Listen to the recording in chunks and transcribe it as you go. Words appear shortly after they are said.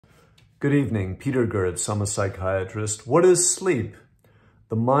Good evening, Peter Goertz. I'm a psychiatrist. What is sleep?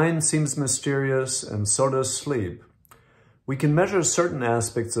 The mind seems mysterious, and so does sleep. We can measure certain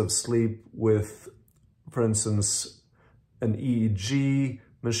aspects of sleep with, for instance, an EEG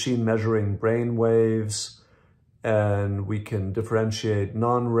machine measuring brain waves, and we can differentiate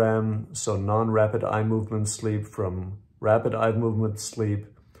non-REM, so non-rapid eye movement sleep, from rapid eye movement sleep.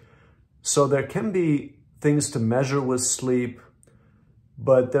 So there can be things to measure with sleep,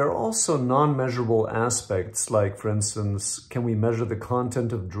 but there are also non-measurable aspects, like, for instance, can we measure the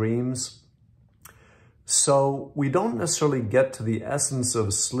content of dreams? So we don't necessarily get to the essence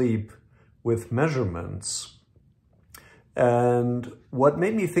of sleep with measurements. And what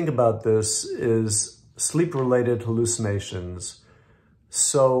made me think about this is sleep-related hallucinations.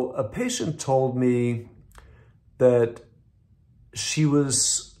 So a patient told me that she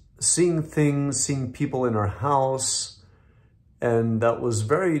was seeing things, seeing people in her house, and that was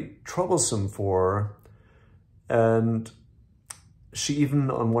very troublesome for her. And she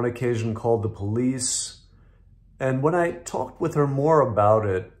even on one occasion called the police. And when I talked with her more about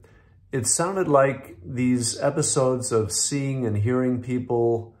it, it sounded like these episodes of seeing and hearing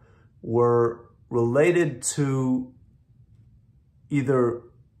people were related to either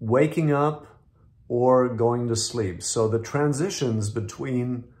waking up or going to sleep. So the transitions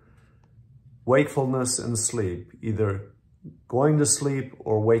between wakefulness and sleep, either going to sleep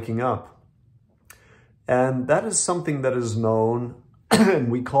or waking up. And that is something that is known,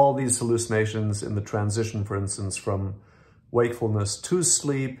 and we call these hallucinations in the transition, for instance, from wakefulness to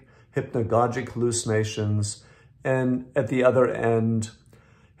sleep, hypnagogic hallucinations, and at the other end,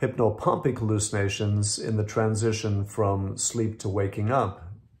 hypnopompic hallucinations in the transition from sleep to waking up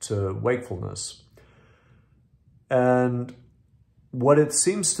to wakefulness. And what it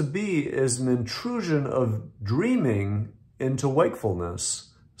seems to be is an intrusion of dreaming into wakefulness.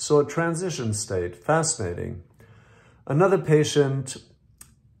 So a transition state, fascinating. Another patient,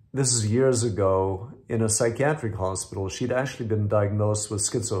 this is years ago, in a psychiatric hospital, she'd actually been diagnosed with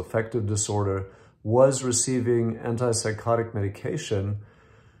schizoaffective disorder, was receiving antipsychotic medication.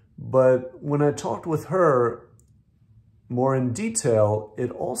 But when I talked with her more in detail, it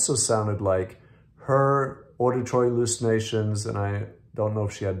also sounded like her auditory hallucinations, and I don't know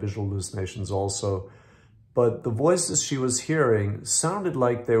if she had visual hallucinations also, but the voices she was hearing sounded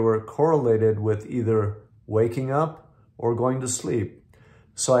like they were correlated with either waking up or going to sleep.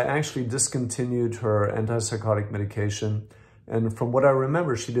 So I actually discontinued her antipsychotic medication, and from what I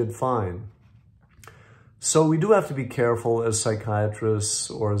remember, she did fine. So we do have to be careful as psychiatrists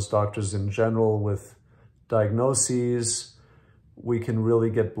or as doctors in general with diagnoses. We can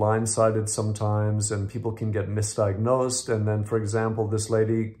really get blindsided sometimes, and people can get misdiagnosed. And then, for example, this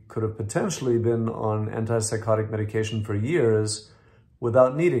lady could have potentially been on antipsychotic medication for years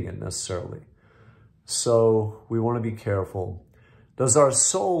without needing it necessarily. So we want to be careful. Does our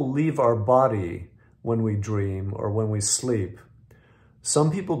soul leave our body when we dream or when we sleep?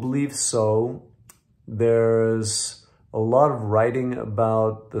 Some people believe so. There's a lot of writing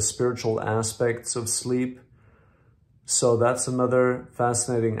about the spiritual aspects of sleep. So that's another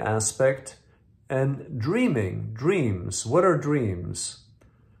fascinating aspect. And dreaming, dreams. What are dreams?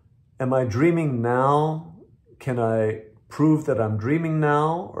 Am I dreaming now? Can I prove that I'm dreaming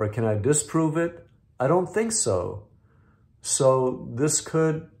now, or can I disprove it? I don't think so. So this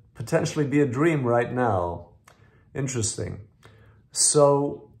could potentially be a dream right now. Interesting.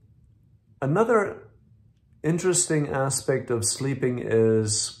 So another interesting aspect of sleeping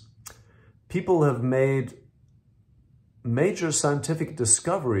is people have made major scientific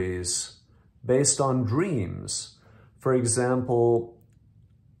discoveries based on dreams. For example,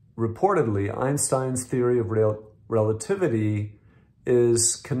 reportedly, Einstein's theory of relativity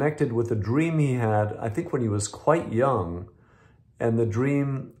is connected with a dream he had, I think, when he was quite young. And the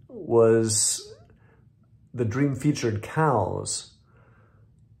dream featured cows.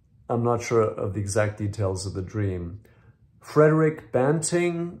 I'm not sure of the exact details of the dream. Frederick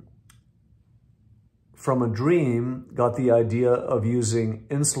Banting, from a dream, got the idea of using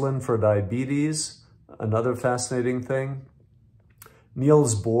insulin for diabetes, another fascinating thing.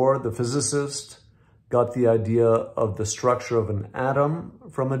 Niels Bohr, the physicist, got the idea of the structure of an atom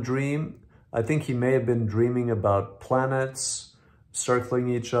from a dream. I think he may have been dreaming about planets circling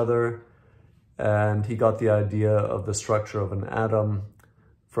each other, and he got the idea of the structure of an atom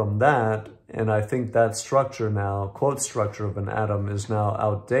from that. And I think that structure now, quote, structure of an atom, is now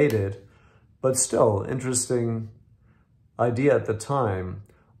outdated. But still, interesting idea at the time.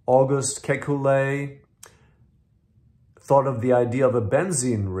 Auguste Kekulé thought of the idea of a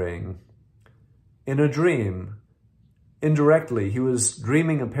benzene ring in a dream. indirectly, he was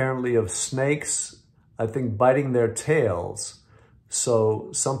dreaming apparently of snakes, I think, biting their tails. So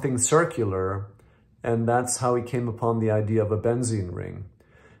something circular, and that's how he came upon the idea of a benzene ring.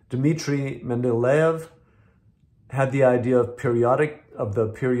 Dmitry Mendeleev had the idea of the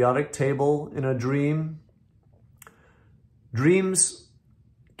periodic table in a dream. Dreams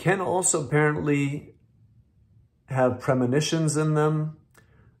can also apparently have premonitions in them,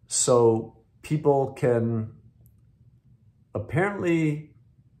 so people can apparently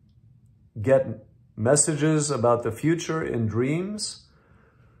get messages about the future in dreams.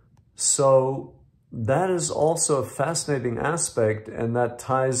 So that is also a fascinating aspect, and that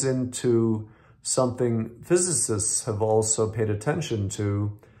ties into something physicists have also paid attention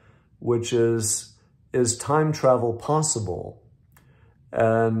to, which is time travel possible?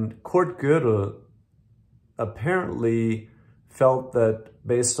 And Kurt Gödel apparently felt that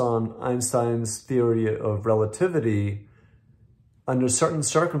based on Einstein's theory of relativity, under certain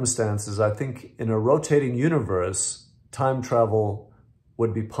circumstances, I think in a rotating universe, time travel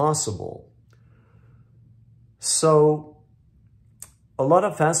would be possible. So a lot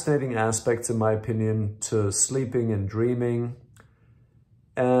of fascinating aspects, in my opinion, to sleeping and dreaming.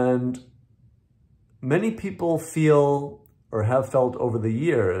 And many people feel or have felt over the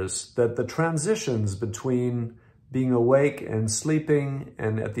years that the transitions between being awake and sleeping,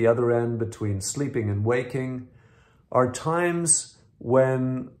 and at the other end between sleeping and waking, are times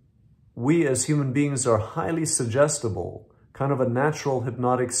when we as human beings are highly suggestible, kind of a natural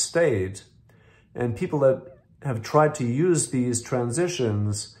hypnotic state. And people that have tried to use these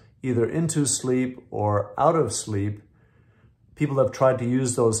transitions either into sleep or out of sleep, people have tried to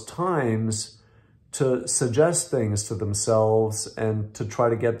use those times to suggest things to themselves and to try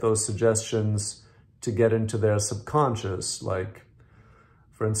to get those suggestions to get into their subconscious. Like,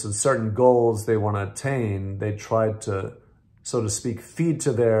 for instance, certain goals they want to attain, they tried to, so to speak, feed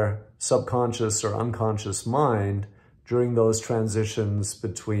to their subconscious or unconscious mind during those transitions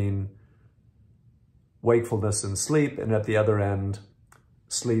between wakefulness and sleep, and at the other end,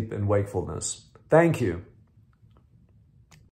 sleep and wakefulness. Thank you.